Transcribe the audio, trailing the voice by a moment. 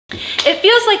It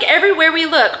feels like everywhere we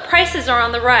look, prices are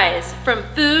on the rise. From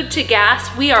food to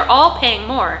gas, we are all paying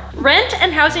more. Rent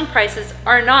and housing prices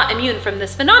are not immune from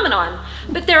this phenomenon,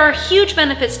 but there are huge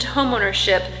benefits to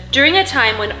homeownership during a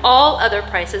time when all other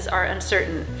prices are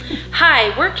uncertain.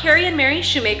 Hi, we're Carrie and Mary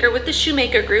Shoemaker with the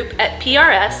Shoemaker Group at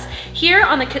PRS here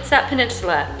on the Kitsap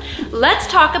Peninsula. Let's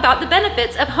talk about the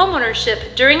benefits of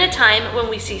homeownership during a time when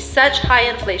we see such high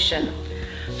inflation.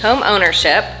 Home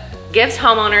ownership gives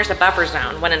homeowners a buffer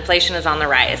zone when inflation is on the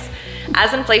rise.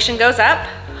 As inflation goes up,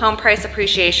 home price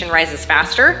appreciation rises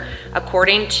faster,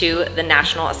 according to the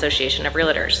National Association of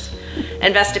Realtors.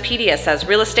 Investopedia says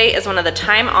real estate is one of the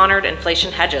time-honored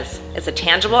inflation hedges. It's a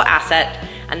tangible asset,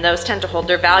 and those tend to hold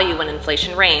their value when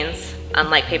inflation reigns,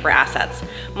 unlike paper assets.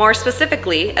 More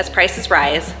specifically, as prices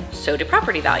rise, so do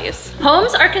property values.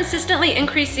 Homes are consistently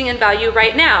increasing in value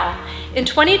right now. In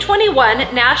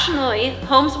 2021, nationally,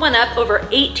 homes went up over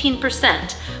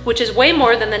 18%, which is way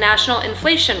more than the national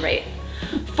inflation rate.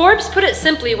 Forbes put it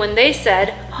simply when they said,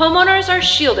 homeowners are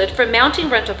shielded from mounting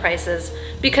rental prices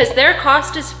because their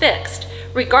cost is fixed,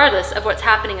 regardless of what's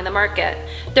happening in the market.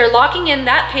 They're locking in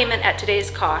that payment at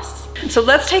today's costs. So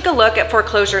let's take a look at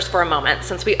foreclosures for a moment,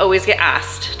 since we always get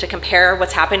asked to compare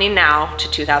what's happening now to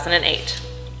 2008.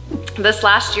 This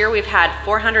last year, we've had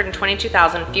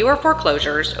 422,000 fewer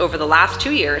foreclosures over the last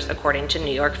 2 years, according to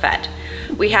New York Fed.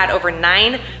 We had over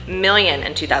 9 million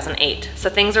in 2008, so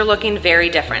things are looking very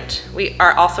different. We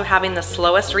are also having the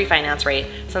slowest refinance rate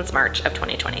since March of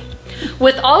 2020.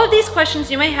 With all of these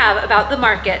questions you may have about the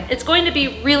market, it's going to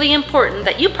be really important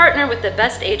that you partner with the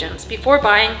best agents before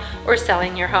buying or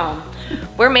selling your home.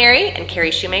 We're Mary and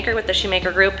Carrie Shoemaker with the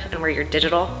Shoemaker Group, and we're your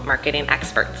digital marketing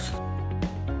experts.